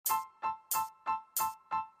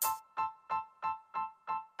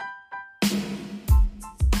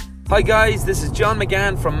Hi guys, this is John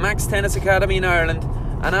McGann from Max Tennis Academy in Ireland,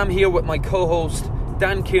 and I'm here with my co-host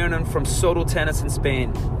Dan Kiernan from Soto Tennis in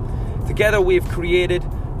Spain. Together we've created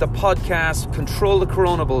the podcast Control the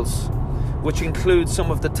Coronables, which includes some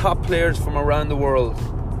of the top players from around the world.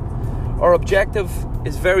 Our objective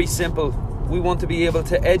is very simple. We want to be able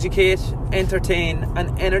to educate, entertain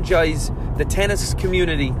and energise the tennis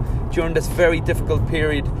community during this very difficult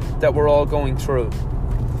period that we're all going through.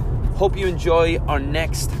 Hope you enjoy our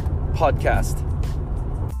next podcast.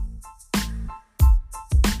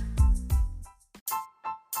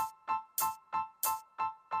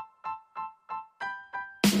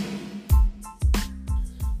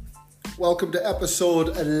 Welcome to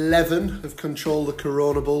episode 11 of Control the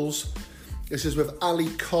Coronables. This is with Ali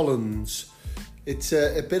Collins. It's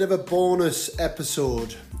a bit of a bonus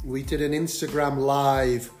episode. We did an Instagram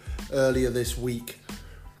live earlier this week.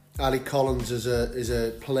 Ali Collins is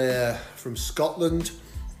a player from Scotland.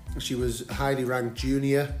 She was a highly ranked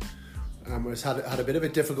junior. Has had a bit of a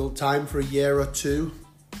difficult time for a year or two,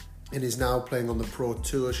 and is now playing on the Pro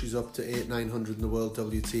Tour. She's up to 800-900 in the World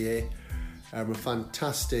WTA. A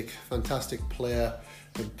fantastic player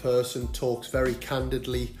and person. Talks very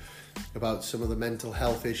candidly about some of the mental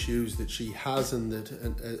health issues that she has and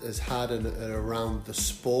has had around the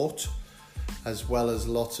sport, as well as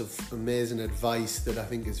lots of amazing advice that I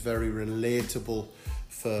think is very relatable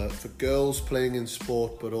for girls playing in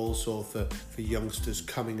sport, but also for youngsters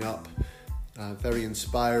coming up. Very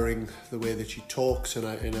inspiring the way that she talks, and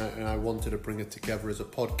I wanted to bring it together as a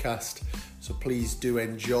podcast. So please do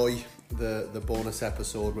enjoy the bonus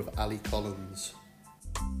episode with Ali Collins.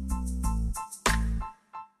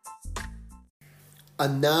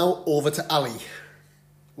 And now over to Ali.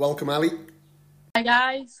 Welcome, Ali. Hi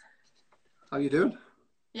guys. How you doing?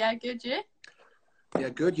 Yeah, good. You? Yeah,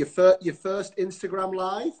 good. Your first Instagram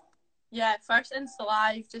live? Yeah, first Insta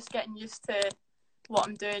live. Just getting used to what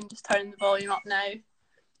I'm doing. Just turning the volume up now.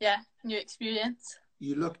 Yeah, new experience.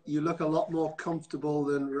 You look a lot more comfortable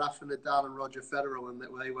than Rafa Nadal and Roger Federer when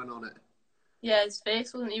they went on it. Yeah, his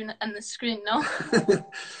face wasn't even in the screen, no.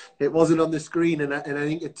 It wasn't on the screen, and I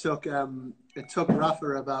think it took Rafa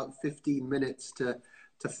about 15 minutes to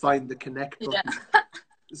find the connect button. Yeah.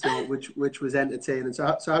 So which was entertaining.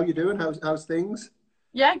 So how you doing? How's things?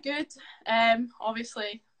 Yeah, good.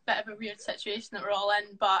 Obviously, bit of a weird situation that we're all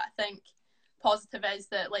in, but I think positive is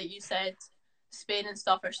that, like you said, Spain and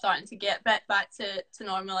stuff are starting to get a bit back to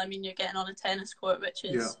normal. I mean, you're getting on a tennis court, which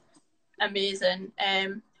is amazing.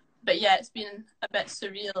 But yeah, it's been a bit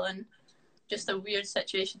surreal and just a weird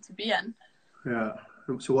situation to be in. Yeah.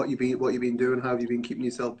 So what you been doing? How have you been keeping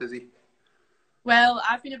yourself busy? Well,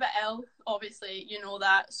 I've been a bit ill, obviously, you know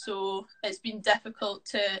that. So it's been difficult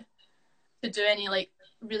to do any like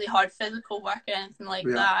really hard physical work or anything like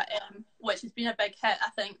that, which has been a big hit, I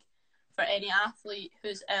think, for any athlete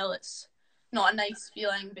who's ill. It's not a nice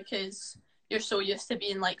feeling because you're so used to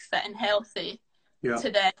being like fit and healthy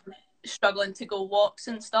to then struggling to go walks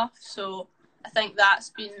and stuff. So I think that's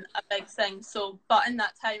been a big thing. So, but in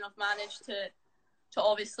that time I've managed to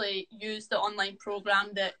obviously use the online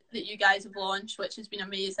program that you guys have launched, which has been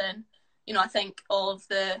amazing. You know, I think all of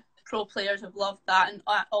the pro players have loved that, and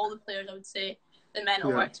all the players, I would say, the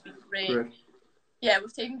mental work's been great. Yeah,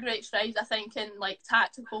 we've taken great strides, I think, in like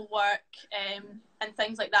tactical work and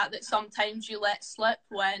things like that sometimes you let slip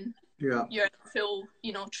when you're in full,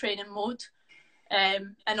 training mode.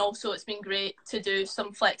 And also it's been great to do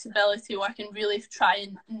some flexibility work and really try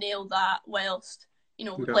and nail that whilst,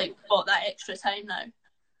 like got that extra time now.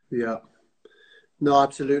 Yeah. No,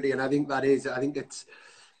 absolutely. And I think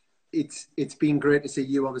it's been great to see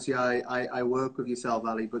you. Obviously I work with yourself,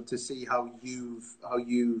 Ali, but to see how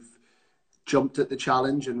you've jumped at the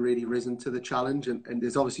challenge and really risen to the challenge. And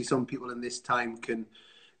there's obviously some people in this time can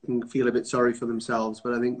feel a bit sorry for themselves,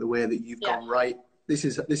 but I think the way that you've gone right, this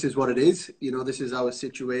is what it is. This is our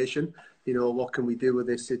situation. What can we do with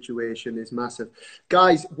this situation is massive.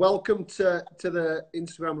 Guys, welcome to the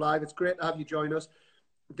Instagram Live. It's great to have you join us.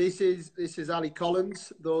 This is Ali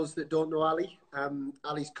Collins. Those that don't know Ali,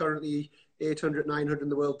 Ali's currently 800-900 in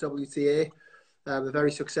the World WTA. A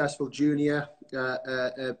very successful junior,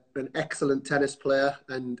 an excellent tennis player,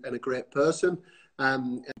 and a great person.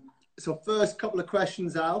 So first couple of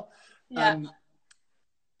questions, Al.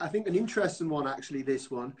 I think an interesting one, actually, this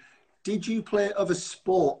one. Did you play other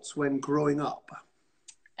sports when growing up?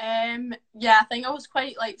 Yeah, I think I was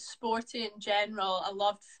quite sporty in general. I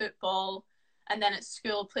loved football, and then at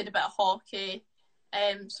school played a bit of hockey.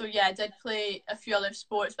 So yeah, I did play a few other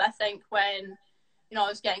sports, but I think when I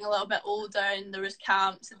was getting a little bit older and there was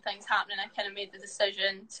camps and things happening, I kind of made the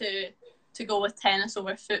decision to go with tennis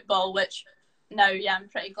over football, which now, yeah, I'm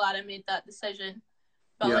pretty glad I made that decision.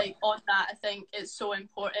 But like on that, I think it's so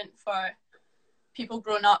important for people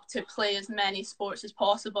growing up to play as many sports as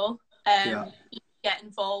possible. Get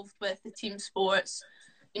involved with the team sports,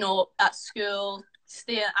 at school.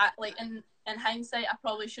 Stay at, like in hindsight, I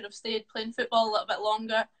probably should have stayed playing football a little bit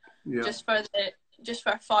longer, just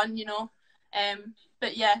for fun,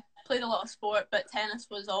 But yeah, played a lot of sport, but tennis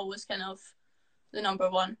was always kind of the number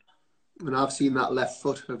one. And I've seen that left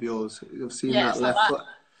foot of yours. You've seen that left foot.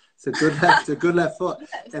 It's a good left foot.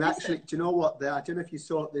 And actually, do you know what? I don't know if you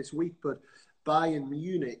saw it this week, but Bayern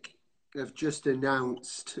Munich have just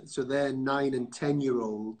announced, so their 9 and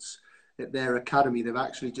 10-year-olds at their academy, they've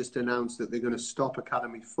actually just announced that they're going to stop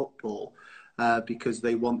academy football because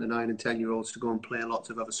they want the 9 and 10-year-olds to go and play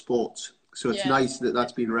lots of other sports. So it's nice that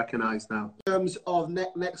that's been recognised now. In terms of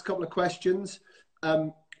next couple of questions,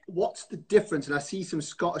 what's the difference? And I see some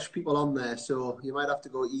Scottish people on there, so you might have to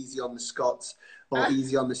go easy on the Scots or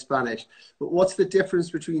easy on the Spanish. But what's the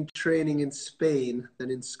difference between training in Spain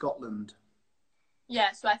than in Scotland?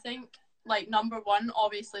 Yeah, so I think, like, number one,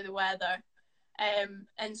 obviously the weather.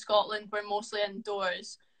 In Scotland, we're mostly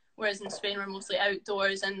indoors, whereas in Spain, we're mostly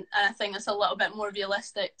outdoors. And I think it's a little bit more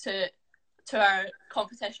realistic to our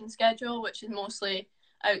competition schedule, which is mostly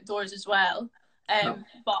outdoors as well.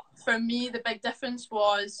 But for me, the big difference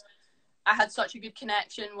was I had such a good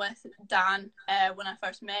connection with Dan when I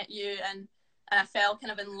first met you, and I fell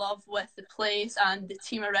kind of in love with the place and the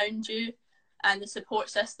team around you and the support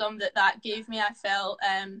system that gave me. I felt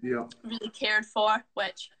really cared for,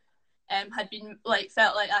 which had been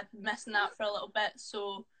felt like I'd been missing that for a little bit.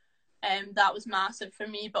 So that was massive for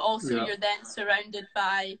me. But also you're then surrounded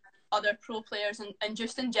by other pro players and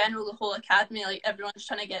just in general the whole academy, like everyone's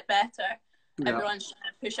trying to get better. Everyone's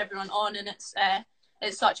trying to push everyone on, and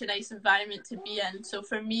it's such a nice environment to be in. So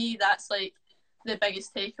for me, that's like the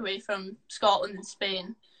biggest takeaway from Scotland and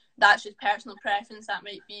Spain. That's just personal preference. That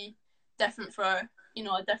might be different for a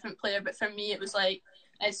different player, but for me, it was like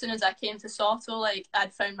as soon as I came to Soto, like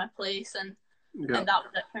I'd found my place, and that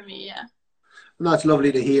was it for me. Yeah, and that's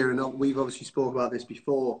lovely to hear. And we've obviously spoke about this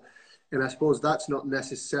before. And I suppose that's not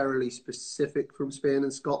necessarily specific from Spain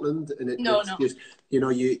and Scotland. And it's just,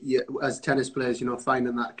 you as tennis players,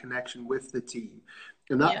 finding that connection with the team.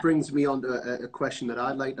 And that brings me on to a question that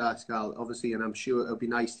I'd like to ask Al, obviously, and I'm sure it'll be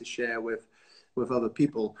nice to share with other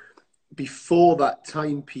people. Before that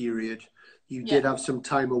time period, you did have some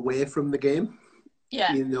time away from the game.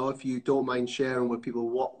 Yeah. If you don't mind sharing with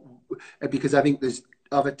people because I think there's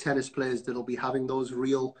other tennis players that'll be having those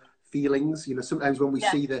real feelings. Sometimes when we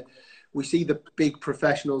see the big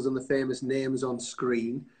professionals and the famous names on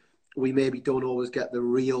screen, we maybe don't always get the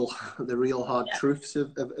real hard truths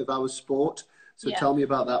of our sport. So tell me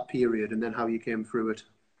about that period and then how you came through it.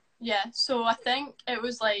 Yeah, so I think it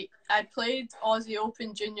was like I played Aussie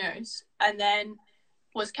Open Juniors and then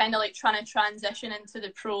was kind of like trying to transition into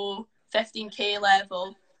the pro 15k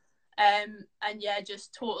level. And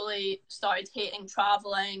just totally started hating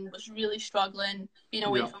traveling, was really struggling, being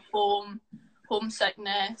away from home,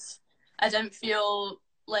 homesickness. I didn't feel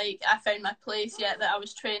like I found my place yet that I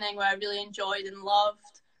was training where I really enjoyed and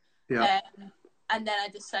loved. And then I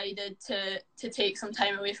decided to take some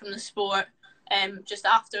time away from the sport just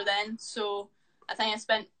after then. So I think I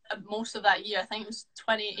spent most of that year, I think it was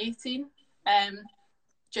 2018,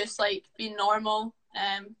 just like being normal.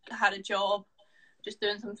 I had a job, just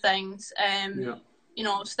doing some things,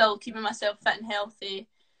 still keeping myself fit and healthy.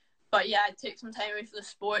 But yeah, I took some time away from the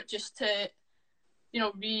sport just to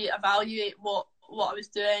reevaluate what I was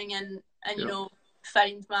doing and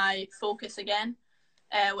find my focus again,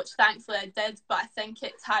 which thankfully I did. But I think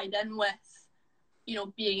it tied in with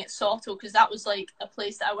being at Soto, because that was like a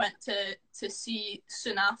place that I went to see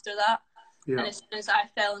soon after that. And as soon as I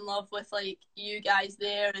fell in love with like you guys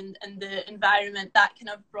there and the environment, that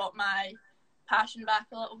kind of brought my passion back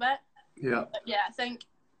a little bit. But yeah, I think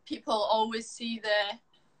people always see the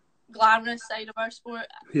glamorous side of our sport.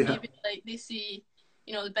 Maybe like they see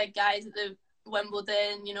the big guys at the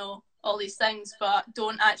Wimbledon, all these things, but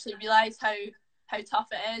don't actually realise how tough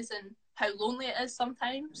it is and how lonely it is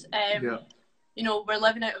sometimes. We're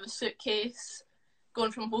living out of a suitcase,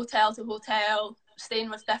 going from hotel to hotel, staying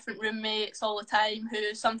with different roommates all the time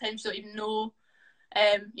who sometimes don't even know,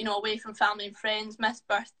 away from family and friends, miss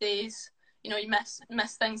birthdays, you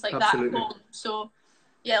miss things like that at home. So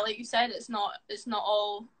yeah, like you said, it's not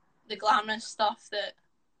all the glamorous stuff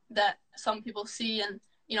that some people see, and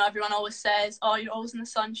everyone always says, oh, you're always in the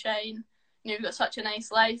sunshine, you've got such a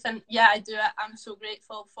nice life. And yeah, I do. I'm so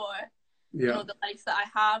grateful for the life that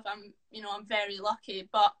I have. I'm very lucky,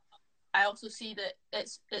 but I also see that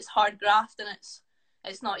it's hard graft, and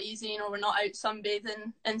it's not easy. You know, we're not out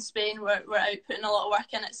sunbathing in Spain. We're out putting a lot of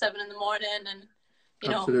work in at 7 a.m, and you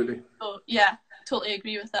know. Absolutely. So yeah, totally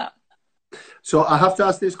agree with that. So I have to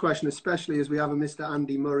ask this question, especially as we have a Mr.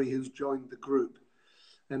 Andy Murray who's joined the group,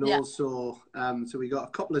 and also so we got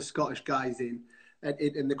a couple of Scottish guys in,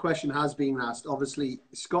 and the question has been asked. Obviously,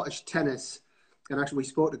 Scottish tennis, and actually we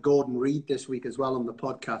spoke to Gordon Reid this week as well on the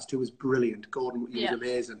podcast, who was brilliant. Gordon, he was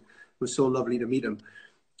amazing. It was so lovely to meet him.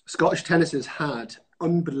 Scottish tennis has had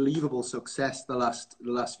unbelievable success the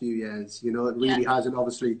last few years. You know, it really has, and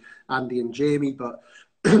obviously Andy and Jamie, but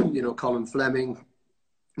you know, Colin Fleming,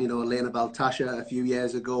 you know, Elena Baltasha a few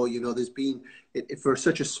years ago. You know, there's been for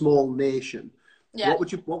such a small nation. Yeah. What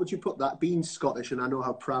would you put that, being Scottish, and I know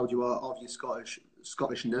how proud you are of your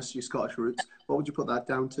Scottishness, your Scottish roots. What would you put that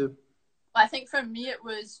down to? I think for me it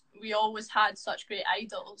was, we always had such great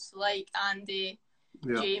idols like Andy,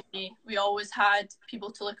 Jamie. We always had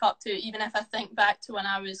people to look up to. Even if I think back to when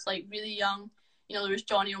I was like really young, you know, there was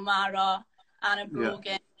Johnny O'Mara, Anna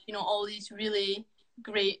Brogan, you know, all these really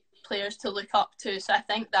great players to look up to. So I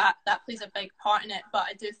think that plays a big part in it. But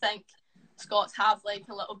I do think Scots have like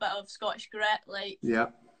a little bit of Scottish grit, like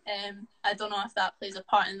I don't know if that plays a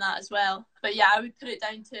part in that as well. But yeah, I would put it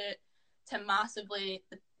down to massively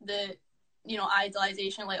the you know,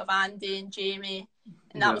 idolisation like of Andy and Jamie,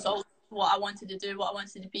 and that was all what I wanted to do, what I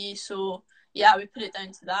wanted to be. So yeah, I would put it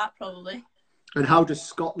down to that probably. And how does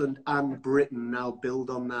Scotland and Britain now build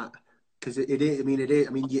on that? Because it is. I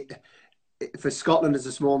mean, for Scotland as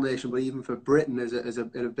a small nation, but even for Britain as a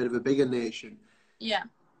bit of a bigger nation,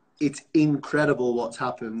 it's incredible what's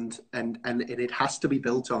happened, and it has to be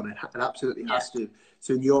built on. It absolutely has to.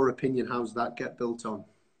 So in your opinion, how's that get built on?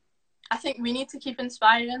 I think we need to keep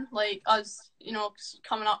inspiring, like us, you know,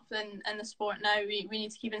 coming up in the sport now. We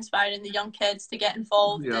need to keep inspiring the young kids to get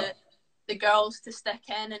involved, the girls to stick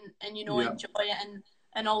in and you know, enjoy it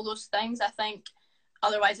and all those things. I think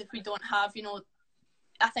otherwise, if we don't have, you know,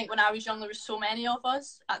 I think when I was young, there was so many of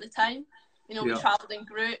us at the time. You know, we travelled in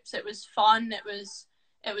groups. It was fun. It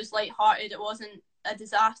was lighthearted. It wasn't a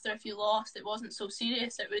disaster if you lost. It wasn't so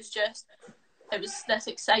serious. It was this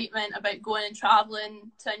excitement about going and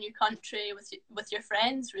travelling to a new country with your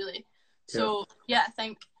friends, really. So yeah, I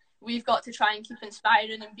think we've got to try and keep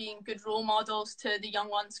inspiring and being good role models to the young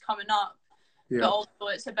ones coming up. But also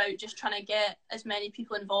it's about just trying to get as many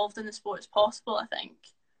people involved in the sport as possible, I think.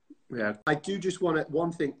 Yeah, I do just want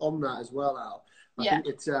one thing on that as well, Al. I think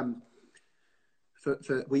it's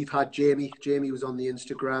we've had Jamie was on the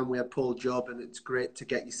Instagram, we had Paul Job, and it's great to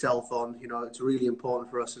get yourself on. You know, it's really important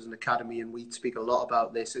for us as an academy, and we speak a lot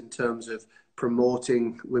about this in terms of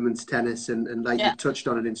promoting women's tennis and like you touched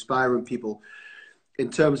on it, inspiring people. In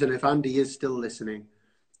terms of, if Andy is still listening,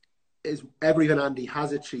 is everything Andy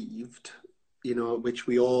has achieved, you know, which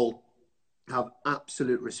we all have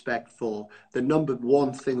absolute respect for. The number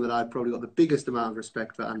one thing that I've probably got the biggest amount of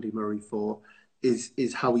respect for Andy Murray for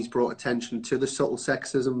is how he's brought attention to the subtle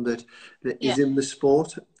sexism that is in the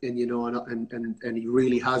sport, and you know, and he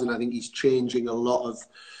really has, and I think he's changing a lot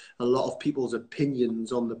of people's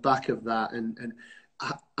opinions on the back of that, and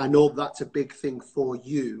I know that's a big thing for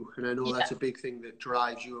you, and I know that's a big thing that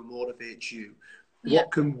drives you and motivates you.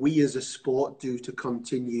 What can we as a sport do to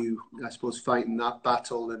continue, I suppose, fighting that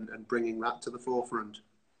battle and bringing that to the forefront?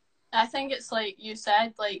 I think it's like you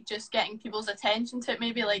said, like just getting people's attention to it.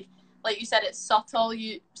 Maybe like you said, it's subtle.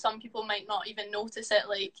 Some people might not even notice it,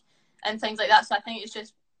 like, and things like that. So I think it's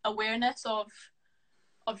just awareness of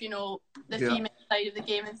you know, the female side of the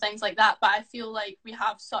game and things like that. But I feel like we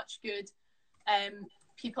have such good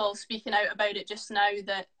people speaking out about it just now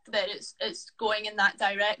that it's going in that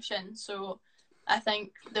direction. So I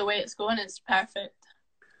think the way it's going is perfect.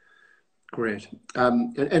 Great.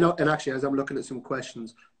 And actually, as I'm looking at some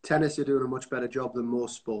questions, tennis are doing a much better job than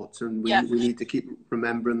most sports, and we need to keep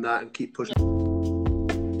remembering that and keep pushing.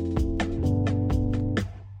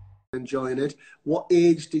 Enjoying it. What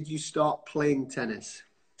age did you start playing tennis?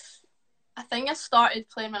 I think I started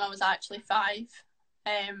playing when I was actually 5,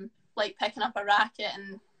 like picking up a racket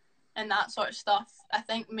and that sort of stuff. I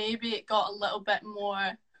think maybe it got a little bit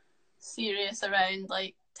more serious around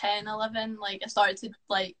like 10, 11. Like I started to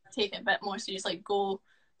like take it a bit more serious, like go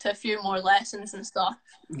to a few more lessons and stuff.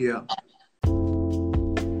 Yeah.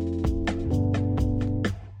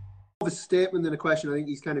 A statement and a question. I think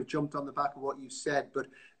he's kind of jumped on the back of what you said, but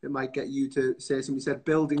it might get you to say something. You said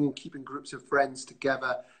building and keeping groups of friends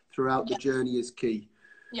together throughout the journey is key.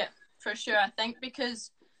 Yeah, for sure. I think because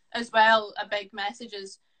as well, a big message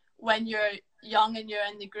is when you're young and you're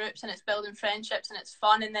in the groups and it's building friendships and it's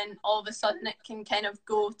fun, and then all of a sudden it can kind of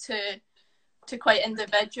go to quite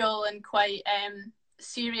individual and quite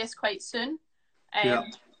serious quite soon. Yeah.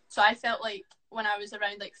 So I felt like when I was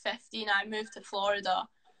around like 15, I moved to Florida,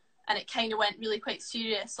 and it kind of went really quite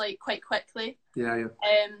serious, like quite quickly. Yeah.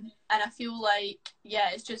 And I feel like,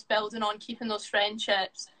 yeah, it's just building on keeping those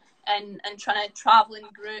friendships and trying to travel in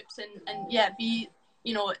groups and yeah, be,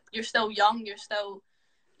 you know, you're still young, you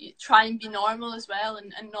try and be normal as well,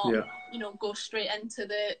 and not, Yeah. you know, go straight into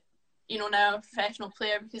the, you know, now a professional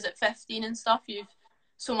player, because at 15 and stuff, you've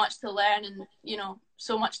so much to learn and, you know,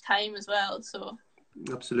 so much time as well. So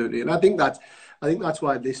Absolutely. And I think that's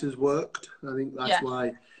why this has worked. I think that's yeah.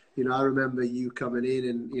 why, you know, I remember you coming in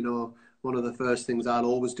and, you know, one of the first things I'll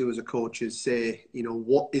always do as a coach is say, you know,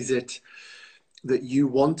 what is it that you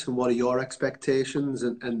want and what are your expectations?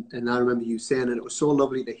 And I remember you saying, and it was so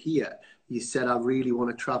lovely to hear, you said, I really want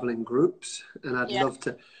to travel in groups and I'd Yeah. love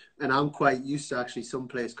to. And I'm quite used to actually some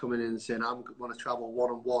place coming in and saying, I want to travel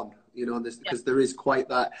one-on-one, you know, because there is quite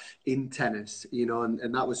that in tennis, you know,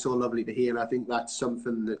 and that was so lovely to hear. And I think that's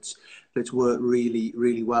something that's worked really,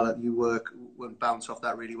 really well. You work and bounce off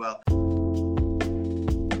that really well.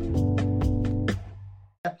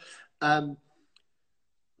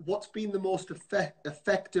 What's been the most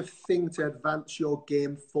effective thing to advance your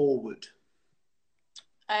game forward?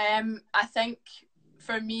 I think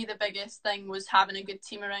for me the biggest thing was having a good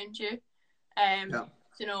team around you,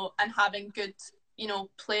 you know, and having good, you know,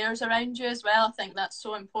 players around you as well. I think that's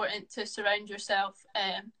so important, to surround yourself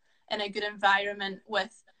in a good environment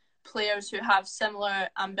with players who have similar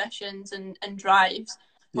ambitions and drives,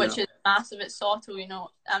 which is massive at Soto. You know,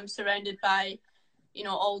 I'm surrounded by, you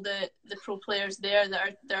know, all the pro players there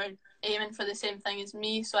that are aiming for the same thing as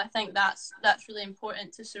me. So I think that's really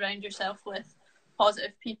important, to surround yourself with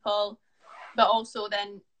positive people. But also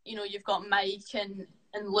then, you know, you've got Mike and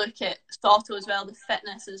Luke at Soto as well. The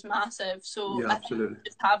fitness is massive. So Yeah, I think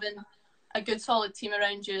just having a good solid team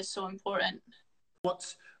around you is so important.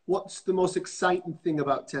 What's the most exciting thing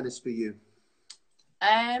about tennis for you?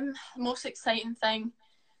 Most exciting thing,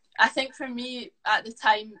 I think for me at the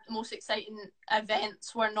time, the most exciting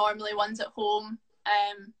events were normally ones at home.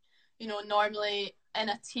 You know, normally in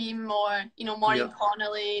a team, or, you know, Maureen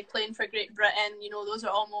Connolly playing for Great Britain. You know, those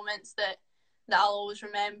are all moments that I'll always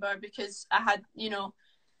remember, because I had, you know,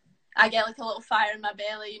 I get like a little fire in my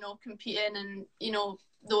belly, you know, competing, and, you know,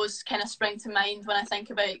 those kind of spring to mind when I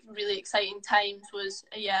think about really exciting times. Was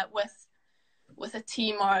with a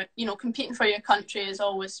team, or, you know, competing for your country is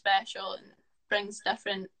always special and brings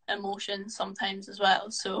different emotions sometimes as well.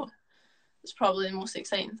 So it's probably the most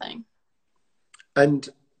exciting thing. And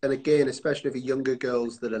again, especially for younger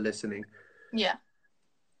girls that are listening,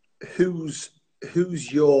 who's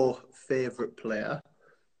your favourite player,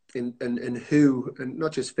 and who, and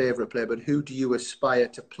not just favourite player, but who do you aspire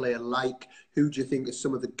to play like? Who do you think are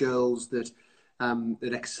some of the girls that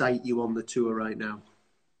excite you on the tour right now?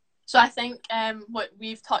 So I think what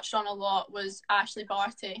we've touched on a lot was Ashley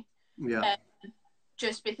Barty.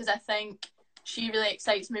 Just because I think she really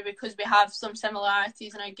excites me, because we have some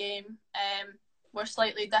similarities in our game. We're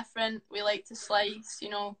slightly different. We like to slice, you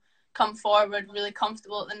know, come forward, really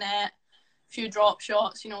comfortable at the net, few drop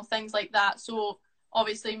shots, you know, things like that. So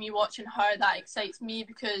obviously me watching her, that excites me,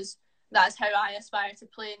 because that's how I aspire to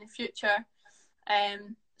play in the future.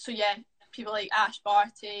 So yeah, people like Ash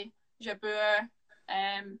Barty, Jabeur,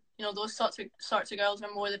 you know, those sorts of girls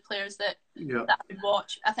are more the players that I would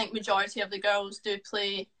watch. I think majority of the girls do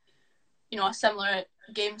play, you know, a similar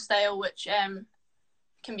game style, which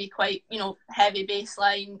can be quite, you know, heavy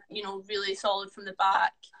baseline, you know, really solid from the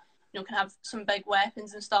back, you know, can have some big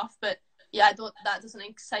weapons and stuff. But yeah, that doesn't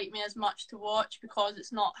excite me as much to watch, because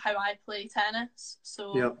it's not how I play tennis.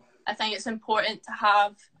 So I think it's important to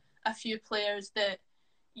have a few players that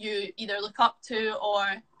you either look up to or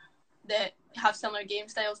that have similar game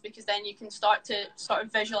styles, because then you can start to sort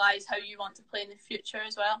of visualize how you want to play in the future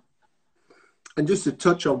as well. And just to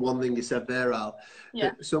touch on one thing you said there, Al,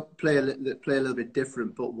 so play a little bit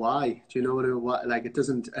different, but why? Do you know what I mean? What, like, it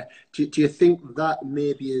doesn't. Do you think that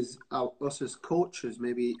maybe is us as coaches,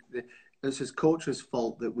 maybe us as coaches'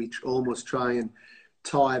 fault, that we almost try and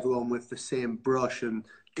tie everyone with the same brush, and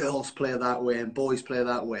girls play that way and boys play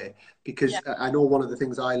that way? Because I know one of the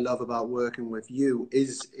things I love about working with you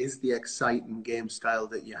is the exciting game style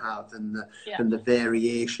that you have, and the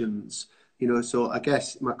variations. You know, so I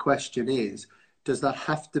guess my question is, does that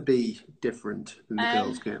have to be different in the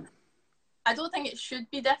girls' game? I don't think it should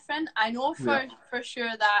be different. I know for sure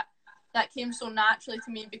that came so naturally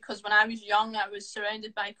to me, because when I was young, I was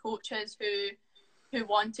surrounded by coaches who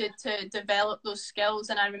wanted to develop those skills,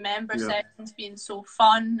 and I remember sessions being so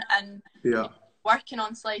fun, and working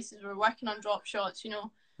on slices, we're working on drop shots, you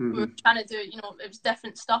know. we were trying to do, you know, it was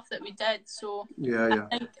different stuff that we did. So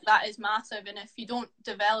I think that is massive. And if you don't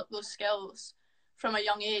develop those skills from a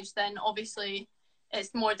young age, then obviously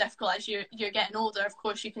it's more difficult as you're getting older. Of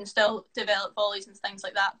course, you can still develop volleys and things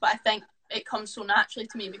like that. But I think it comes so naturally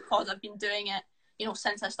to me because I've been doing it, you know,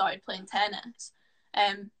 since I started playing tennis.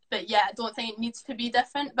 But yeah, I don't think it needs to be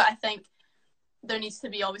different. But I think there needs to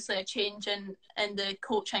be obviously a change in the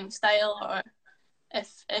coaching style, or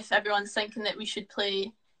if everyone's thinking that we should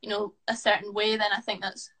play, you know, a certain way, then I think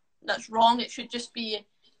that's wrong. It should just be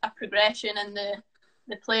a progression, and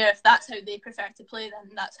the player, if that's how they prefer to play,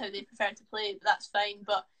 then that's how they prefer to play. That's fine.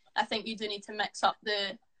 But I think you do need to mix up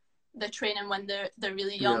the training when they're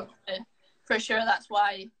really young. Yeah. For sure, that's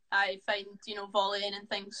why I find, you know, volleying and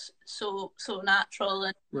things so natural.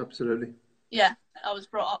 And absolutely. Yeah, I was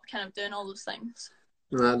brought up kind of doing all those things.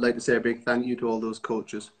 And I'd like to say a big thank you to all those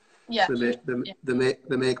coaches. Yeah,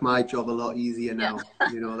 they make my job a lot easier now.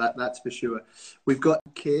 Yeah. You know, that's for sure. We've got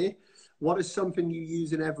Kay. What is something you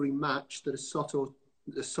use in every match that a Soto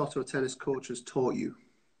tennis coach has taught you?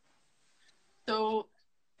 So,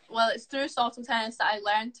 well, it's through Soto tennis that I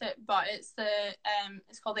learned it, but it's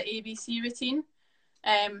called the ABC routine,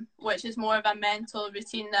 which is more of a mental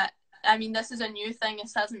routine that, I mean, this is a new thing.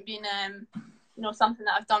 This hasn't been, you know, something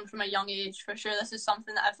that I've done from a young age, for sure. This is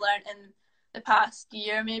something that I've learned in the past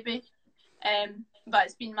year, maybe. But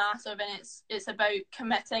it's been massive, and it's about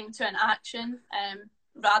committing to an action,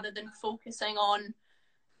 rather than focusing on,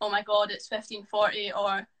 oh my God, it's 15:40,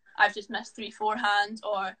 or I've just missed 3 forehands,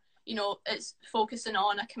 or, you know, it's focusing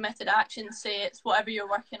on a committed action. Say it's whatever you're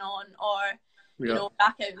working on, or, you know,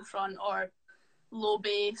 back out in front, or low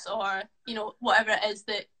base, or, you know, whatever it is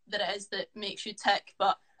that makes you tick.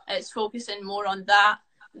 But it's focusing more on that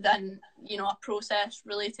than, you know, a process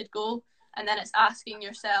related goal. And then it's asking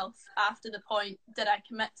yourself after the point, did I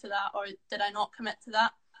commit to that, or did I not commit to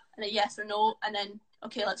that? And a yes or no, and then,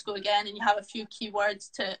 okay, let's go again. And you have a few key words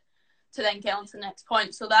to then get on to the next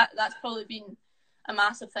point. So that's probably been a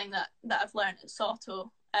massive thing that I've learned at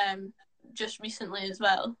Soto, just recently as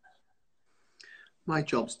well. My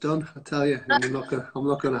job's done, I tell you. I'm not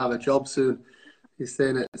going to have a job soon. You're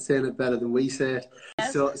saying it better than we say it.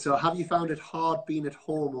 Yes. So have you found it hard being at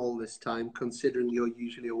home all this time, considering you're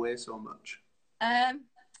usually away so much?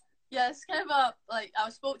 Yeah, it's kind of I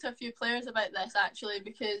spoke to a few players about this actually,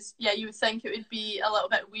 because yeah, you would think it would be a little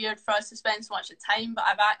bit weird for us to spend so much time, but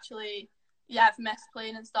I've missed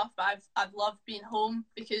playing and stuff, but I've loved being home,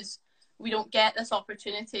 because we don't get this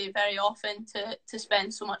opportunity very often to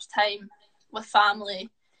spend so much time with family,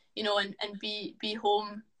 you know, and be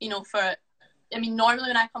home, you know, I mean, normally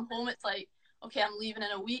when I come home, it's like, okay, I'm leaving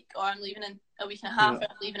in a week, or I'm leaving in a week and a half, or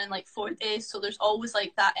I'm leaving in like 4 days. So there's always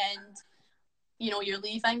like that end, you know, you're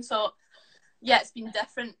leaving. So yeah, it's been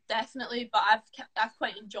different, definitely, but I've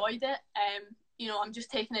quite enjoyed it. You know, I'm just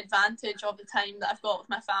taking advantage of the time that I've got with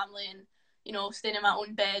my family, and, you know, staying in my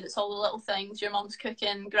own bed. It's all the little things, your mum's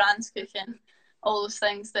cooking, grand's cooking, all those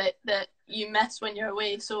things that you miss when you're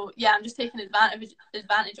away. So yeah, I'm just taking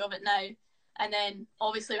advantage of it now. And then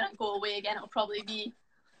obviously when I go away again, it'll probably be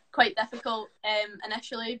quite difficult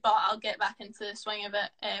initially, but I'll get back into the swing of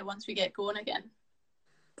it once we get going again.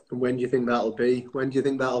 And when do you think that'll be? When do you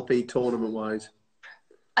think that'll be tournament-wise?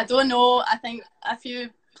 I don't know. I think a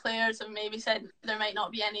few players have maybe said there might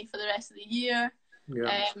not be any for the rest of the year.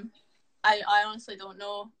 Yeah. I honestly don't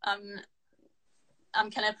know.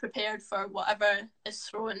 I'm kind of prepared for whatever is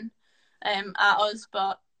thrown at us,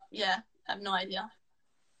 but yeah, I have no idea.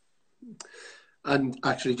 And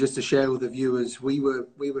actually, just to share with the viewers, we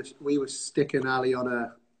were sticking Ali on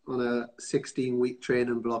a 16-week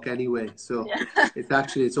training block anyway. So yeah.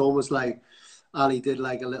 it's almost like Ali did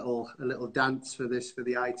like a little dance for the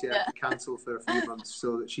ITF to cancel for a few months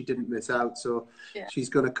so that she didn't miss out. So yeah. She's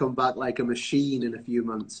going to come back like a machine in a few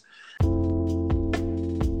months.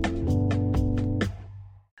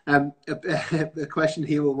 A question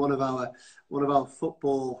here with one of our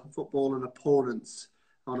footballing opponents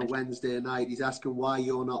on a Wednesday night. He's asking why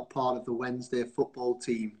you're not part of the Wednesday football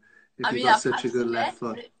team if you've got such a good left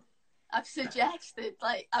foot. I've suggested,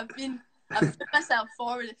 like, I've put myself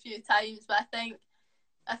forward a few times, but I think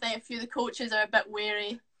a few of the coaches are a bit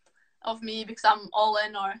wary of me because I'm all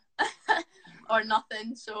in or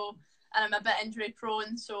nothing. So, and I'm a bit injury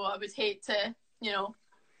prone, so I would hate to, you know,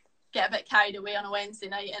 get a bit carried away on a Wednesday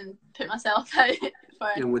night and put myself out for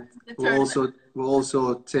the tournament. We're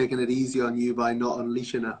also taking it easy on you by not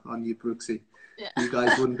unleashing her on you, Brooksy. Yeah. You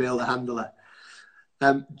guys wouldn't be able to handle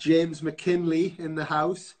her. James McKinley in the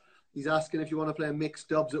house. He's asking if you want to play mixed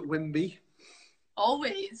dubs at Wimby.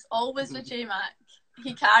 Always with J-Mac.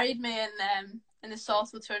 He carried me in the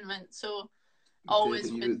Soto tournament, so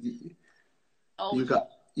always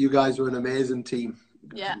you guys were an amazing team.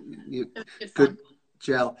 Yeah, it was good fun.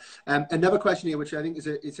 gel. Another question here, which I think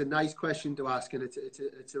it's a nice question to ask, and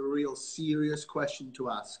it's a real serious question to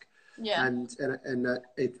ask. Yeah. And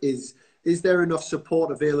it is there enough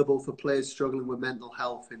support available for players struggling with mental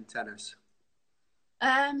health in tennis?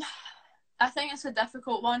 I think it's a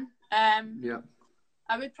difficult one. Yeah.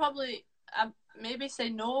 I would probably maybe say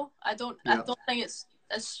no. I don't think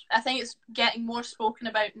I think it's getting more spoken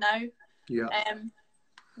about now. Yeah.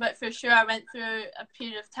 But for sure, I went through a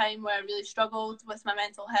period of time where I really struggled with my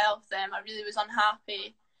mental health. I really was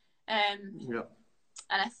unhappy. Yeah.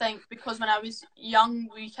 And I think because when I was young,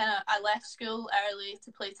 I left school early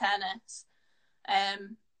to play tennis.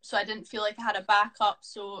 So I didn't feel like I had a backup.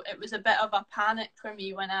 So it was a bit of a panic for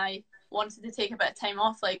me when I wanted to take a bit of time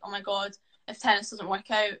off. Like, oh my God, if tennis doesn't work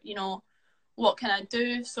out, what can I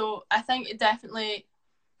do? So I think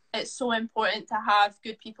it's so important to have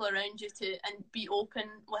good people around you and be open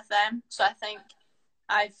with them. So I think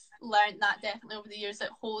I've learned that definitely over the years, that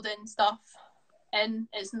holding stuff in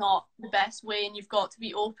is not the best way, and you've got to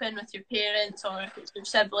be open with your parents, or if it's your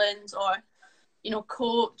siblings, or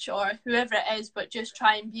coach, or whoever it is, but just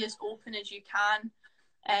try and be as open as you can,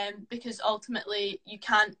 because ultimately you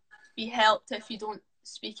can't be helped if you don't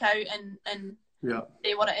speak out and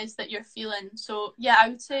say what it is that you're feeling. So yeah, I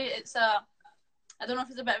would say I don't know if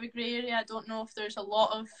it's a bit of a grey area. I don't know if there's a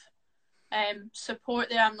lot of support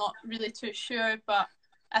there. I'm not really too sure, but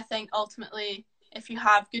I think ultimately, if you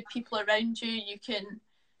have good people around you, you can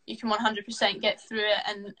 100% get through it,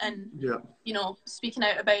 and speaking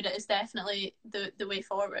out about it is definitely the way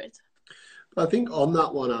forward. I think on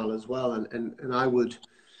that one, Al, as well, and I would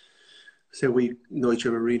say we know each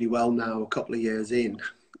other really well now, a couple of years in,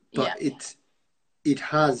 but it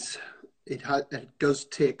does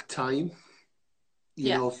take time.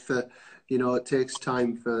 It takes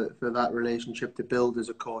time for that relationship to build as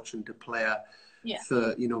a coach and to player. Yeah.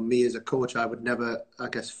 For me as a coach, I would never, I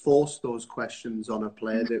guess, force those questions on a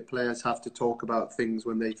player. The players have to talk about things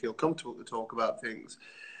when they feel comfortable to talk about things.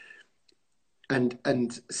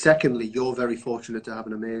 And secondly, you're very fortunate to have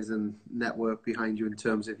an amazing network behind you in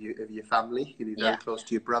terms of your family. You're very close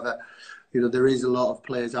to your brother. There is a lot of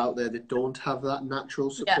players out there that don't have that natural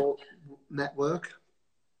support network.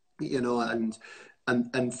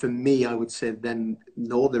 And for me, I would say then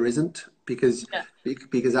no, there isn't, because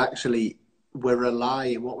actually what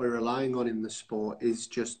we're relying on in the sport is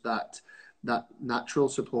just that natural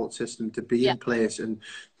support system to be in place.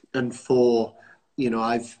 And for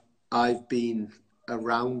I've been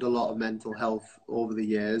around a lot of mental health over the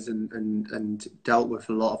years and dealt with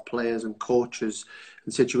a lot of players and coaches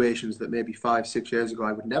and situations that maybe 5-6 years ago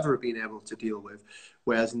I would never have been able to deal with,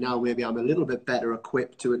 whereas now maybe I'm a little bit better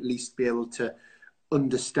equipped to at least be able to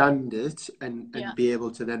understand it and be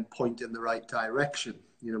able to then point in the right direction.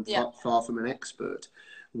 Far from an expert.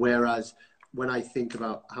 Whereas when I think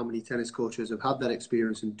about how many tennis coaches have had that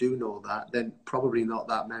experience and do know that, then probably not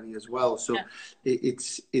that many as well. So it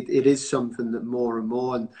is something that more and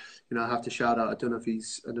more, and I have to shout out, I don't know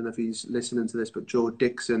if he's listening to this, but Joe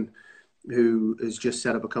Dixon, who has just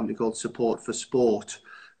set up a company called Support for Sport.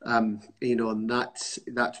 And that's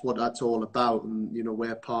what that's all about, and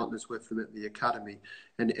we're partners with them at the academy,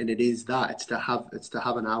 and it is that it's to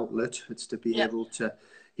have an outlet, it's to be able to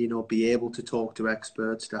be able to talk to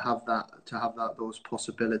experts, to have those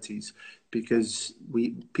possibilities, because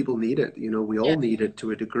people need it. We all need it to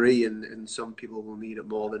a degree, and some people will need it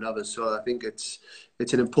more than others. So I think it's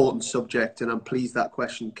an important subject, and I'm pleased that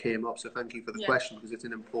question came up. So thank you for the question, because it's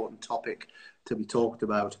an important topic to be talked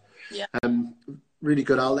about. Really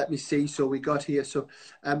good, Al. Let me see. So we got here. So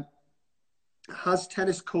has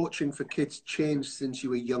tennis coaching for kids changed since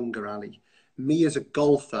you were younger, Ali? Me as a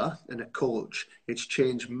golfer and a coach, it's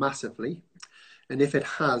changed massively. And if it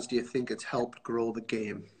has, do you think it's helped grow the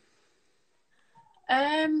game?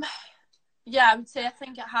 I would say I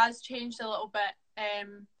think it has changed a little bit.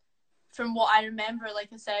 From what I remember, like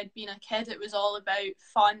I said, being a kid, it was all about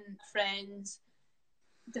fun, friends,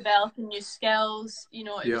 developing new skills.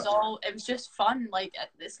 It was just fun. Like,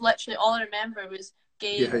 it's literally all I remember was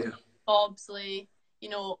games, bobsleigh.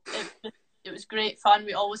 It was great fun.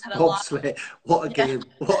 We always had a bobsleigh. What a game!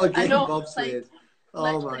 What a game bobsleigh is!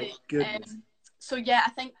 Oh my goodness! So yeah, I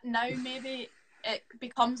think now maybe it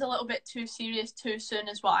becomes a little bit too serious too soon,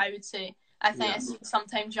 is what I would say. I think I see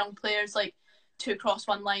sometimes young players like 2 cross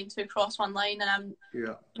 1 line, and I'm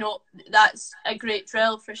that's a great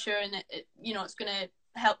drill for sure, and it it's going to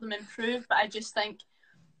help them improve. But I just think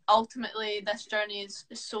ultimately this journey is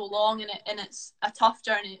so long, and it's a tough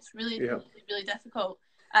journey. It's really really difficult.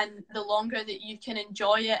 And the longer that you can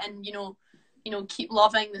enjoy it and, keep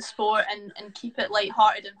loving the sport and keep it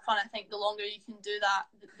lighthearted and fun. I think the longer you can do that,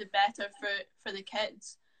 the better for the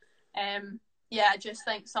kids. I just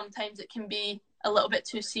think sometimes it can be a little bit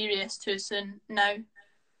too serious too soon now,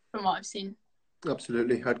 from what I've seen.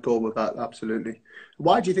 Absolutely, I'd go with that. Absolutely.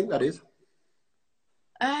 Why do you think that is?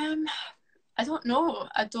 I don't know.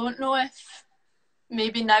 I don't know if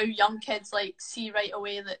maybe now young kids see right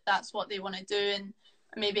away that that's what they want to do, and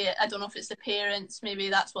maybe I don't know if it's the parents, maybe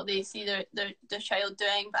that's what they see their child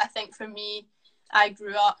doing. But I think for me, I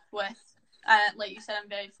grew up with, like you said, I'm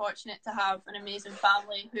very fortunate to have an amazing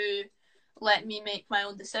family who let me make my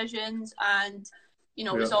own decisions, and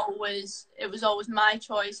it was always my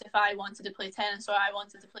choice if I wanted to play tennis or I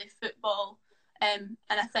wanted to play football. And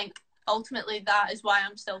I think ultimately that is why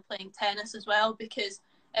I'm still playing tennis as well, because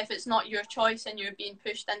if it's not your choice and you're being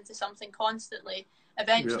pushed into something constantly,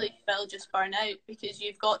 eventually you will just burn out, because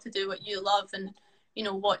you've got to do what you love and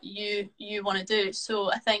what you want to do.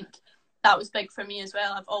 So I think that was big for me as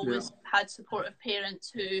well. I've always had supportive parents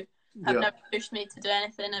who have never pushed me to do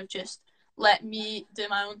anything. Have just let me do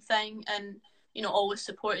my own thing and always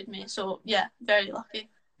supported me. So very lucky.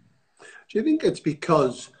 Do you think it's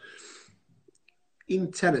because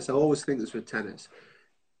in tennis, I always think this with tennis,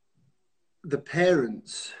 the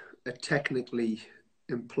parents are technically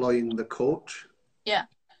employing the coach? Yeah.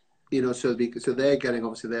 So they're getting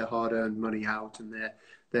obviously their hard-earned money out, and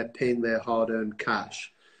they're paying their hard-earned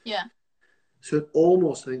cash. Yeah. So it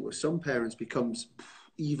almost, I think, with some parents becomes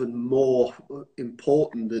even more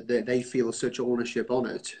important that they feel such ownership on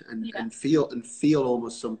it and feel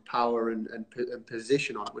almost some power and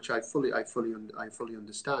position on it, which I fully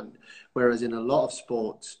understand. Whereas in a lot of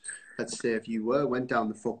sports, let's say if you went down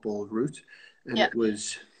the football route, and it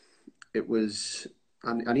was.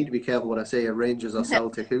 I need to be careful what I say. Rangers or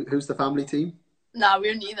Celtic. Who's the family team? No,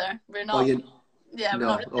 we're neither. We're not. Oh, we're no.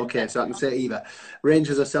 not. Okay, so I can say either.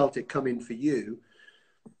 Rangers or Celtic come in for you.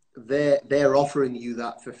 They're offering you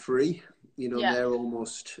that for free. They're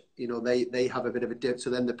almost. They have a bit of a so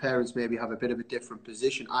then the parents maybe have a bit of a different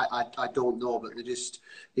position. I don't know, but they just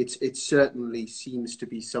it certainly seems to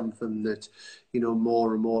be something that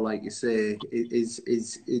more and more, like you say,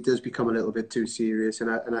 it does become a little bit too serious, and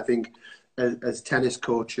I think. As tennis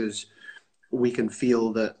coaches, we can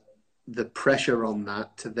feel that the pressure on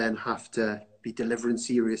that to then have to be delivering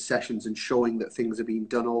serious sessions and showing that things are being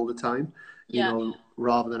done all the time,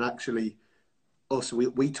 rather than actually us.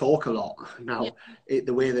 We talk a lot now.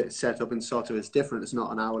 The way that it's set up in Soto is different. It's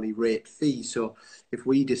not an hourly rate fee. So if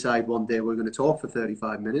we decide one day we're going to talk for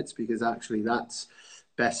 35 minutes because actually that's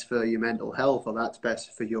best for your mental health, or that's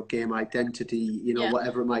best for your game identity,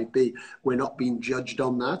 whatever it might be, we're not being judged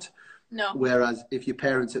on that. No. Whereas if your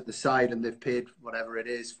parents at the side and they've paid whatever it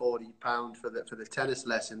is, £40 for the tennis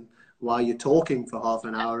lesson, while you're talking for half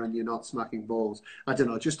an hour and you're not smacking balls. I don't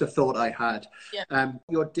know, just a thought I had. Yeah.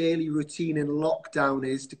 Your daily routine in lockdown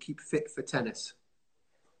is to keep fit for tennis.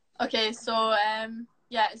 Okay, so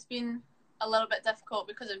it's been a little bit difficult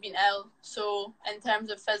because I've been ill. So in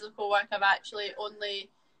terms of physical work, I've actually only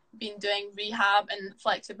been doing rehab and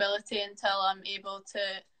flexibility until I'm able to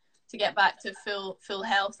get back to full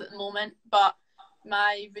health at the moment. But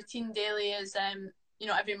my routine daily is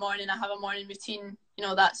every morning I have a morning routine,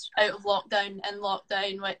 that's out of lockdown, in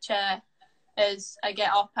lockdown, which is I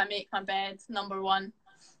get up, I make my bed, number one,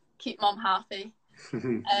 keep mum happy.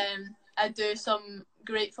 I do some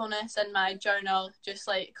gratefulness in my journal, just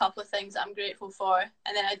like a couple of things that I'm grateful for,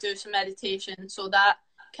 and then I do some meditation, so that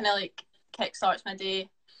kind of kickstarts my day.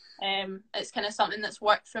 It's kind of something that's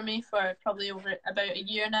worked for me for probably over about a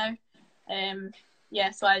year now.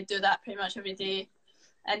 So I do that pretty much every day.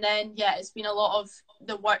 And then, it's been a lot of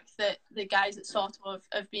the work that the guys at Soto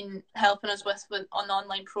have been helping us with on the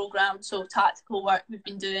online program. So tactical work we've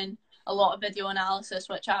been doing, a lot of video analysis,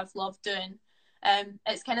 which I've loved doing.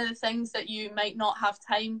 It's kind of the things that you might not have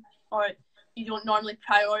time or you don't normally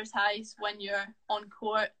prioritise when you're on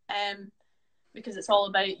court. Because it's all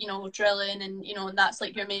about, drilling and, and that's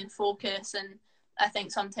your main focus. And I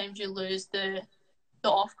think sometimes you lose the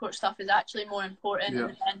off-court stuff is actually more important and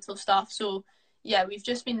the mental stuff. So, we've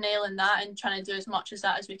just been nailing that and trying to do as much as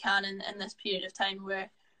that as we can in this period of time where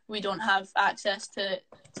we don't have access to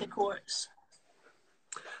courts.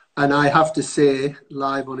 And I have to say,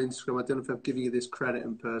 live on Instagram, I don't know if I've given you this credit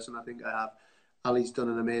in person. I think I have. Ali's done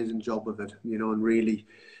an amazing job with it, and really...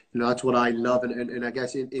 that's what I love, and I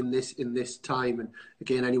guess in this time, and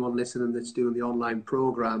again, anyone listening that's doing the online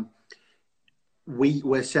program,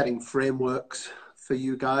 we're setting frameworks for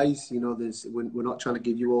you guys. We're not trying to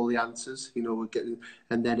give you all the answers. We're getting,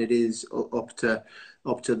 and then it is up to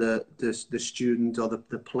the student or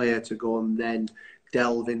the player to go and then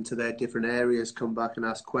delve into their different areas, come back and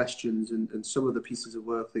ask questions, and some of the pieces of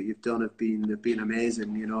work that you've done have been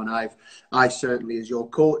amazing, you know. And I certainly, as your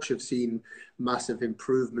coach, have seen massive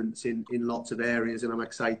improvements in lots of areas, and I'm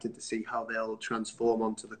excited to see how they'll transform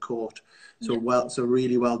onto the court. So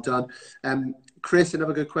really well done. Chris,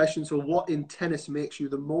 another good question. So what in tennis makes you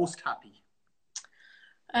the most happy?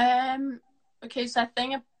 Okay, so I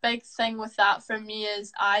think a big thing with that for me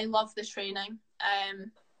is I love the training.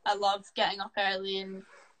 I love getting up early, and you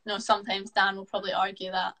know, sometimes Dan will probably argue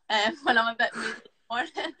that when I'm a bit moody in the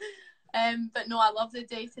morning. But no, I love the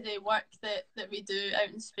day-to-day work that we do out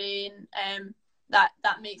in Spain.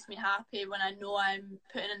 That makes me happy when I know I'm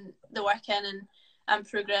putting in the work in and I'm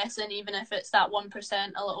progressing, even if it's that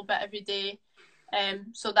 1% a little bit every day.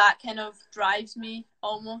 So that kind of drives me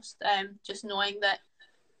almost, just knowing that,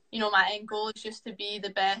 you know, my end goal is just to be the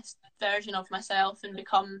best version of myself and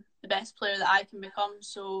become the best player that I can become.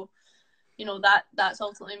 So, you know, that's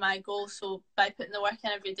ultimately my goal. So by putting the work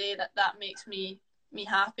in every day, that makes me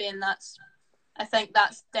happy, and I think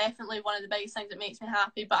that's definitely one of the biggest things that makes me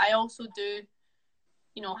happy. But I also do,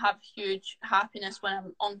 you know, have huge happiness when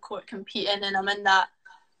I'm on court competing, and I'm in that.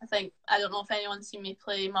 I don't know if anyone's seen me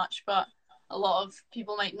play much, but a lot of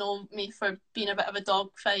people might know me for being a bit of a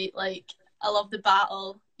dogfight. Like, I love the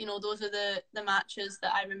battle. You know, those are the matches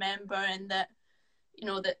that I remember, and that, you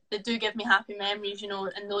know, that they do give me happy memories, you know,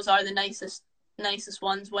 and those are the nicest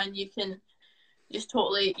ones, when you can just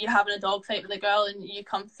totally, you're having a dogfight with a girl and you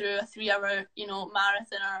come through a 3-hour, you know,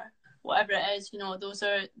 marathon or whatever it is. You know, those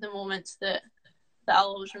are the moments that I'll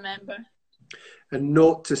always remember. And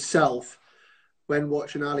note to self, when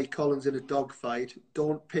watching Ali Collins in a dogfight,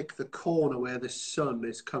 don't pick the corner where the sun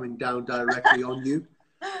is coming down directly on you.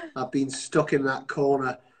 I've been stuck in that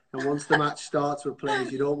corner, and once the match starts with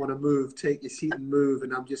players, you don't want to move, take your seat and move,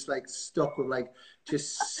 and I'm just like stuck with like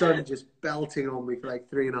just sun just belting on me for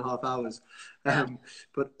like 3.5 hours.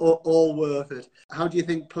 But all worth it. How do you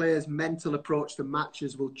think players' mental approach to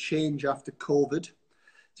matches will change after COVID?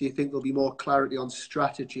 Do you think there'll be more clarity on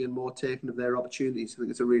strategy and more taking of their opportunities? I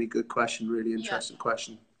think it's a really good question, really interesting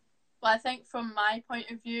question. Well, I think from my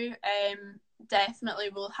point of view, definitely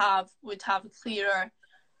would have a clearer,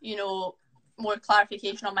 you know, more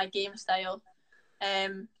clarification on my game style,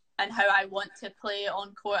 and how I want to play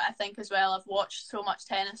on court. I think as well, I've watched so much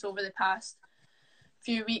tennis over the past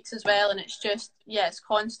few weeks as well, and it's just, it's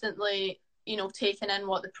constantly, you know, taking in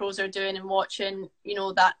what the pros are doing and watching, you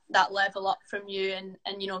know, that level up from you, and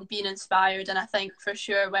you know, being inspired. And I think for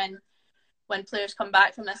sure when players come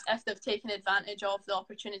back from this, if they've taken advantage of the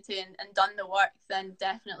opportunity and done the work, then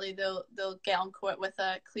definitely they'll get on court with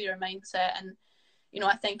a clearer mindset. And, you know,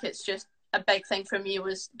 I think it's just a big thing for me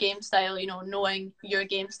was game style, you know, knowing your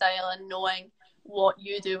game style and knowing what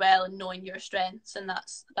you do well and knowing your strengths. And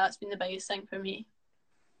that's been the biggest thing for me.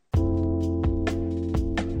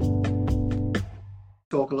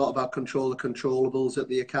 Talk a lot about control the controllables at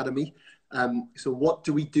the academy. So what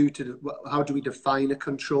do we do how do we define a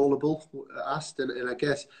controllable? Asked, and I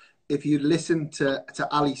guess if you listen to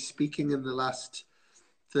Ali speaking in the last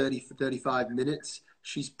 35 minutes,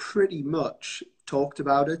 she's pretty much talked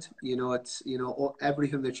about it. You know, it's, you know,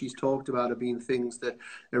 everything that she's talked about have been things that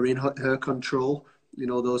are in her control. You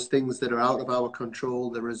know, those things that are out of our control,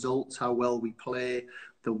 the results, how well we play,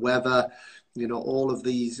 the weather, you know, all of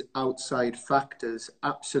these outside factors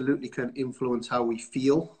absolutely can influence how we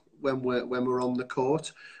feel when we're on the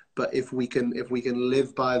court. But if we can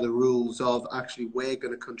live by the rules of actually we're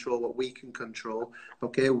going to control what we can control,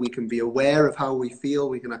 okay, we can be aware of how we feel,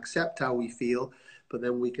 we can accept how we feel, but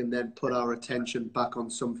then we can then put our attention back on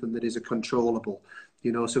something that is a controllable.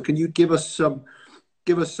 You know, so can you give us some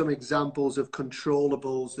examples of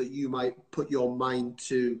controllables that you might put your mind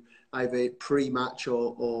to, either pre-match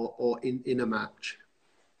or in a match?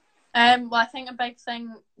 Well, I think a big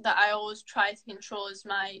thing that I always try to control is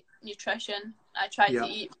my nutrition. I try to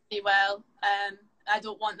eat really well. I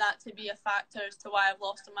don't want that to be a factor as to why I've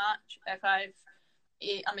lost a match. If I've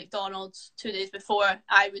ate a McDonald's 2 days before,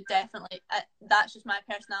 I would definitely, that's just my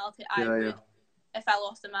personality. I would, if I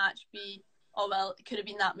lost a match, be, oh, well, it could have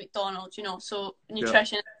been that McDonald's, you know. So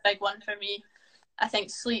nutrition is a big one for me. I think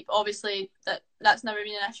sleep, obviously, that's never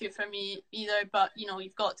been an issue for me either. But, you know,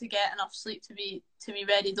 you've got to get enough sleep to be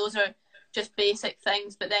ready. Those are just basic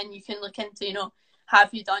things. But then you can look into, you know, have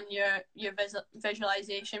you done your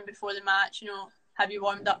visualization before the match? You know, have you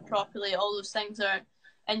warmed up properly? All those things are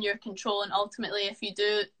in your control. And ultimately, if you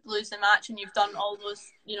do lose the match and you've done all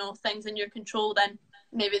those, you know, things in your control, then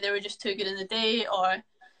maybe they were just too good in the day, or,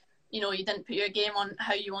 you know, you didn't put your game on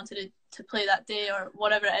how you wanted to play that day, or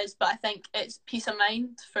whatever it is. But I think it's peace of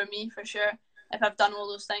mind for me, for sure. If I've done all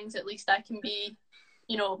those things, at least I can be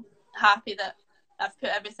you know, happy that I've put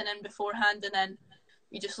everything in beforehand, and then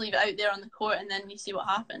you just leave it out there on the court and then you see what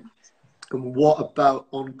happens. And what about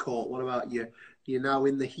on court? What about you? You're now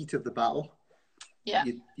in the heat of the battle. Yeah.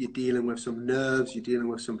 You're dealing with some nerves, you're dealing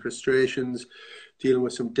with some frustrations, dealing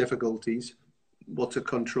with some difficulties. What's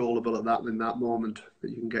controllable at that in that moment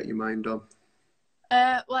that you can get your mind on?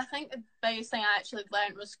 Well, I think the biggest thing I actually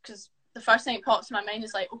learned was, because the first thing that pops in my mind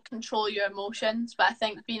is like, oh, control your emotions. But I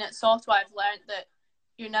think being at Soto, I've learned that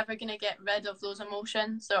you're never going to get rid of those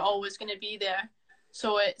emotions. They're always going to be there.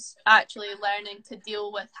 So it's actually learning to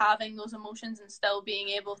deal with having those emotions and still being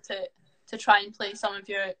able to try and play some of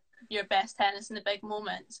your best tennis in the big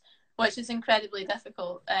moments, which is incredibly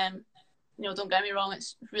difficult. You know, don't get me wrong,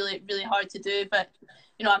 it's really, really hard to do, but,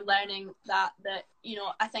 you know, I'm learning that, you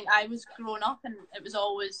know, I think I was growing up and it was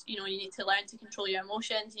always, you know, you need to learn to control your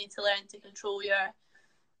emotions, you need to learn to control your,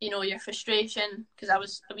 you know, your frustration, because I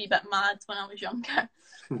was a wee bit mad when I was younger.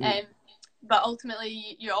 But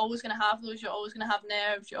ultimately, you're always going to have those, you're always going to have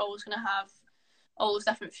nerves, you're always going to have all those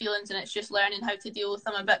different feelings, and it's just learning how to deal with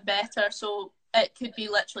them a bit better. So it could be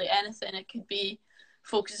literally anything. It could be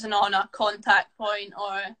focusing on a contact point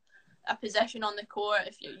or a position on the court.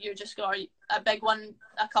 If you're just going, a big one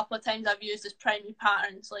a couple of times I've used is primary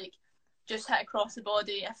patterns, like just hit across the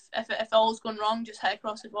body. If all's going wrong, just hit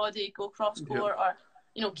across the body, go cross court, or,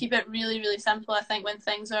 you know, keep it really, really simple. I think when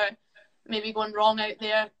things are maybe going wrong out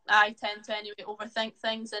there, I tend to anyway overthink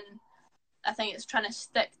things, and I think it's trying to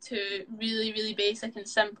stick to really, really basic and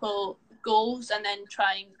simple goals and then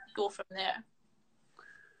try and go from there.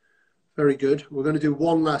 Very good. We're going to do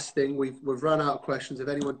one last thing. We've run out of questions. If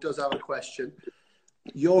anyone does have a question,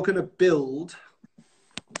 you're going to build.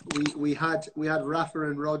 We had Rafa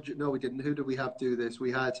and Roger. No, we didn't. Who did we have do this?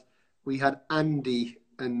 We had Andy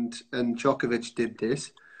and Djokovic did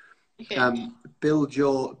this. Okay. Build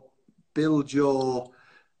your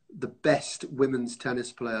the best women's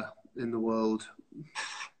tennis player in the world,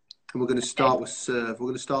 and we're going to start with serve.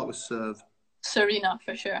 Serena,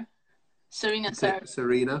 for sure. Serena serve.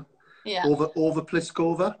 Serena. Yeah. Over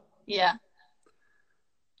Pliskova. Yeah.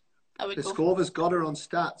 Pliskova's got her on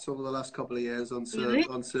stats over the last couple of years on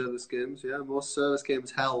service games. Yeah, most service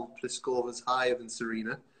games held. Pliskova's higher than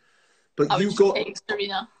Serena. But you go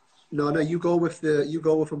Serena. No, you go with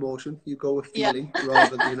emotion. You go with feeling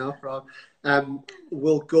rather than, you know.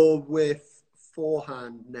 We'll go with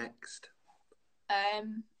forehand next.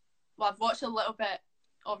 Well, I've watched a little bit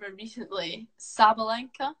of her recently.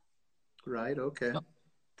 Sabalenka. Right. Okay.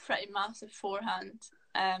 Pretty massive forehand.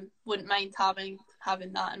 Wouldn't mind having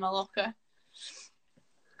that in my locker.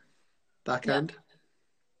 Backhand.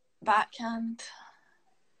 Backhand.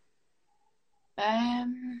 I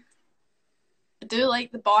do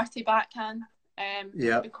like the Barty backhand.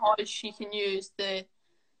 Because she can use the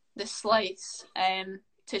slice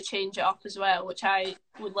to change it up as well, which I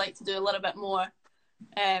would like to do a little bit more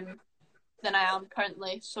than I am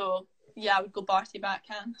currently. So yeah, I would go Barty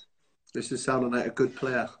backhand. This is sounding like a good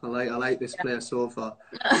player. I like this player so far.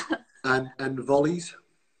 and volleys.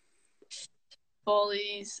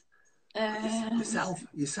 Volleys. Yourself.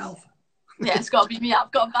 Yeah, it's got to be me.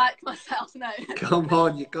 I've got to back myself now. Come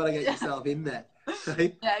on, you've got to get yourself in there.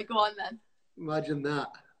 Right? Yeah, go on then. Imagine that.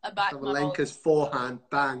 Sabalenka's forehand,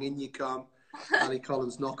 bang, in you come. Ali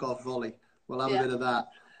Collins knock-off volley. We'll have a bit of that.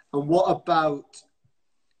 And what about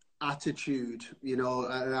attitude? You know,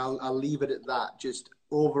 and I'll leave it at that. Just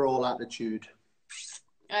overall attitude.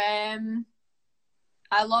 I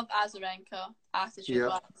love Azarenka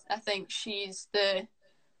attitude-wise. I think she's the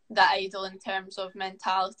idol in terms of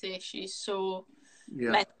mentality. She's so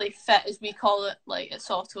mentally fit, as we call it, like at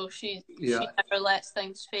Soto. She never lets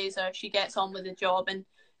things phase her. She gets on with the job, and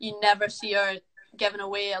you never see her giving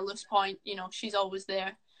away a loose point. You know, she's always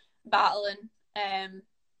there battling. And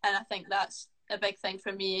I think that's a big thing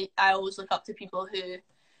for me. I always look up to people who,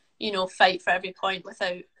 you know, fight for every point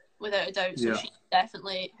without a doubt. So she's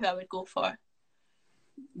definitely who I would go for.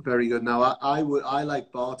 Very good. Now, I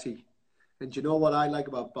like Barty. And do you know what I like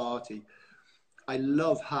about Barty? I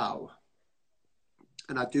love how,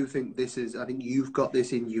 and I do think I think you've got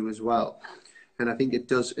this in you as well. And I think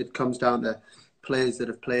it comes down to players that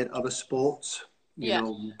have played other sports. You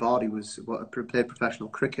know, Barty played professional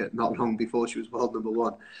cricket not long before she was world number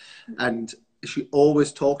one. And she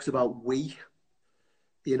always talks about we.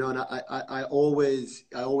 You know, and I always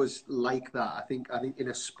like that. I think in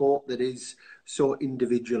a sport that is so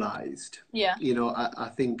individualized, you know, I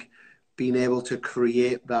think being able to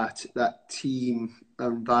create that team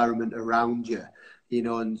environment around you, you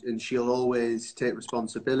know, and she'll always take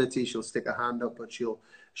responsibility. She'll stick her hand up, but she'll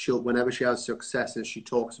whenever she has successes, she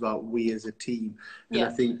talks about we as a team. And Yeah.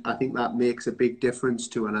 I think that makes a big difference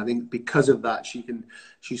to her. And I think because of that,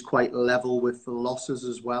 she's quite level with the losses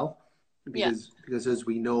as well. Because as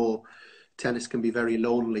we know, tennis can be very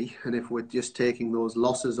lonely. And if we're just taking those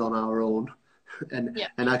losses on our own, and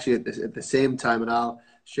actually at the same time, and I'll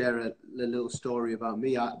share a little story about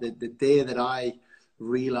me. The day that I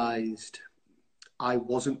realised I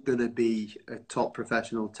wasn't going to be a top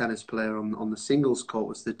professional tennis player on the singles court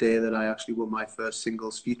was the day that I actually won my first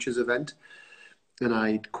singles futures event. And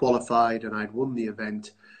I'd qualified and I'd won the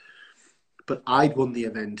event. But I'd won the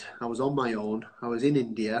event. I was on my own. I was in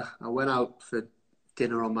India. I went out for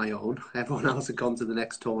dinner on my own. Everyone else had gone to the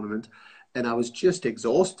next tournament. And I was just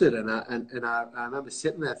exhausted. And I remember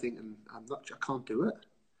sitting there thinking, I can't do it.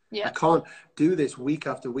 Yeah. I can't do this week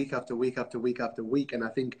after week after week after week after week. And I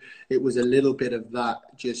think it was a little bit of that.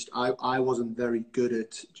 Just I wasn't very good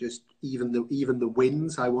at just even the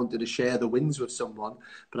wins. I wanted to share the wins with someone,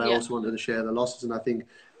 but I also wanted to share the losses. And I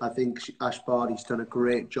think Ash Barty's done a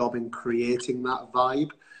great job in creating that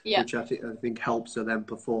vibe, which I think helps her then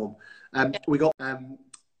perform. We got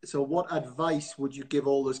so what advice would you give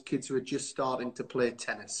all those kids who are just starting to play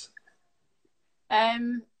tennis?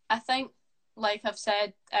 I think, like I've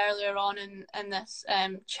said earlier on in this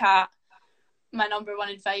chat, my number one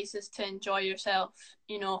advice is to enjoy yourself.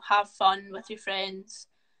 You know, have fun with your friends.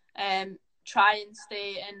 Try and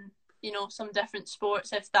stay in, you know, some different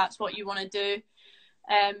sports if that's what you want to do.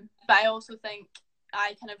 But I also think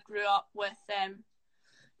I kind of grew up with,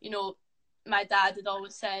 you know, my dad had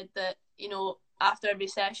always said that, you know, after every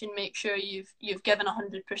session, make sure you've given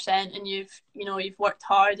 100% and you've worked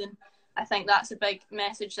hard. And I think that's a big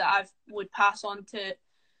message that I would pass on to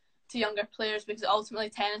younger players, because ultimately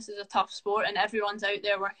tennis is a tough sport and everyone's out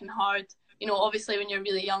there working hard. You know, obviously when you're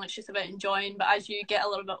really young, it's just about enjoying. But as you get a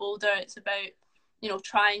little bit older, it's about, you know,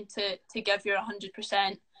 trying to give your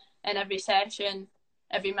 100% in every session,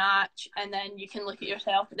 every match. And then you can look at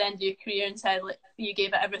yourself at the end of your career and say, like, you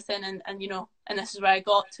gave it everything and you know, and this is where I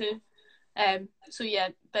got to. So yeah,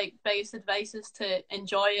 biggest advice is to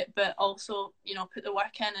enjoy it, but also, you know, put the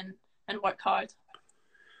work in and work hard.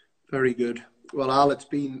 Very good. Well, Al, it's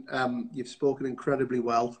been you've spoken incredibly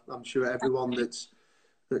well. I'm sure everyone that's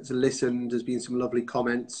listened, there's been some lovely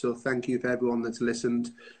comments. So thank you for everyone that's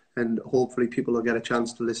listened, and hopefully people will get a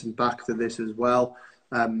chance to listen back to this as well.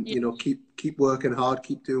 You know, keep working hard,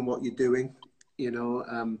 keep doing what you're doing. You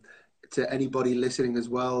know, to anybody listening as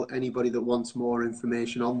well, anybody that wants more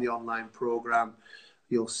information on the online program,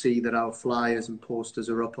 you'll see that our flyers and posters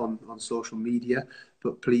are up on social media.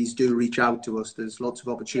 But please do reach out to us. There's lots of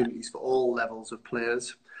opportunities for all levels of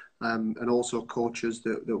players, and also coaches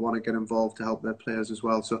that want to get involved to help their players as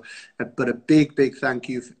well. So, but a big thank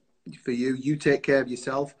you for you. You take care of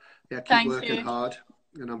yourself. Yeah, keep working hard,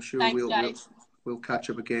 and I'm sure we'll catch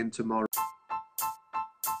up again tomorrow.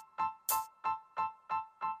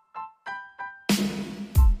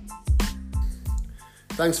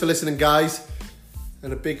 Thanks for listening, guys.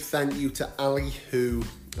 And a big thank you to Ali, who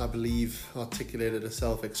I believe articulated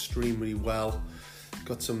herself extremely well.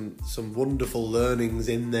 Got some wonderful learnings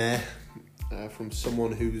in there from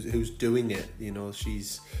someone who's doing it. You know,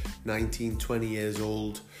 she's 19, 20 years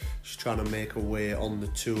old. She's trying to make her way on the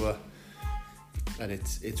tour. And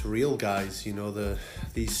it's real, guys. You know,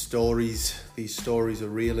 these stories are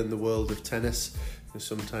real in the world of tennis. And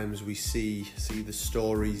sometimes we see the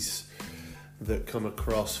stories that come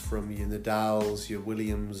across from your Nadals, your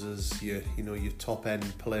Williamses, your top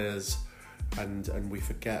end players, and we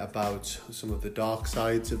forget about some of the dark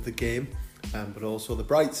sides of the game, but also the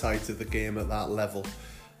bright sides of the game at that level,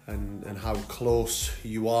 and how close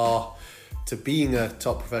you are to being a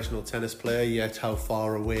top professional tennis player, yet how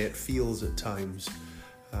far away it feels at times.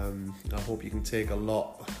 I hope you can take a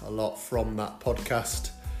lot from that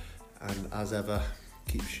podcast, and as ever,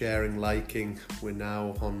 keep sharing, liking. We're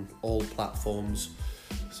now on all platforms,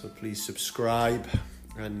 so please subscribe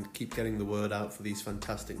and keep getting the word out for these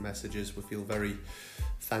fantastic messages. We feel very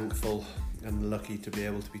thankful and lucky to be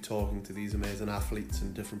able to be talking to these amazing athletes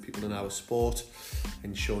and different people in our sport,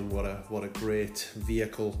 and showing what a great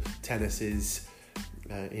vehicle tennis is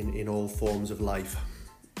in all forms of life.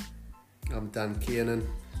 I'm Dan Kiernan,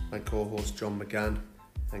 my co-host John McGann.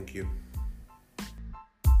 Thank you.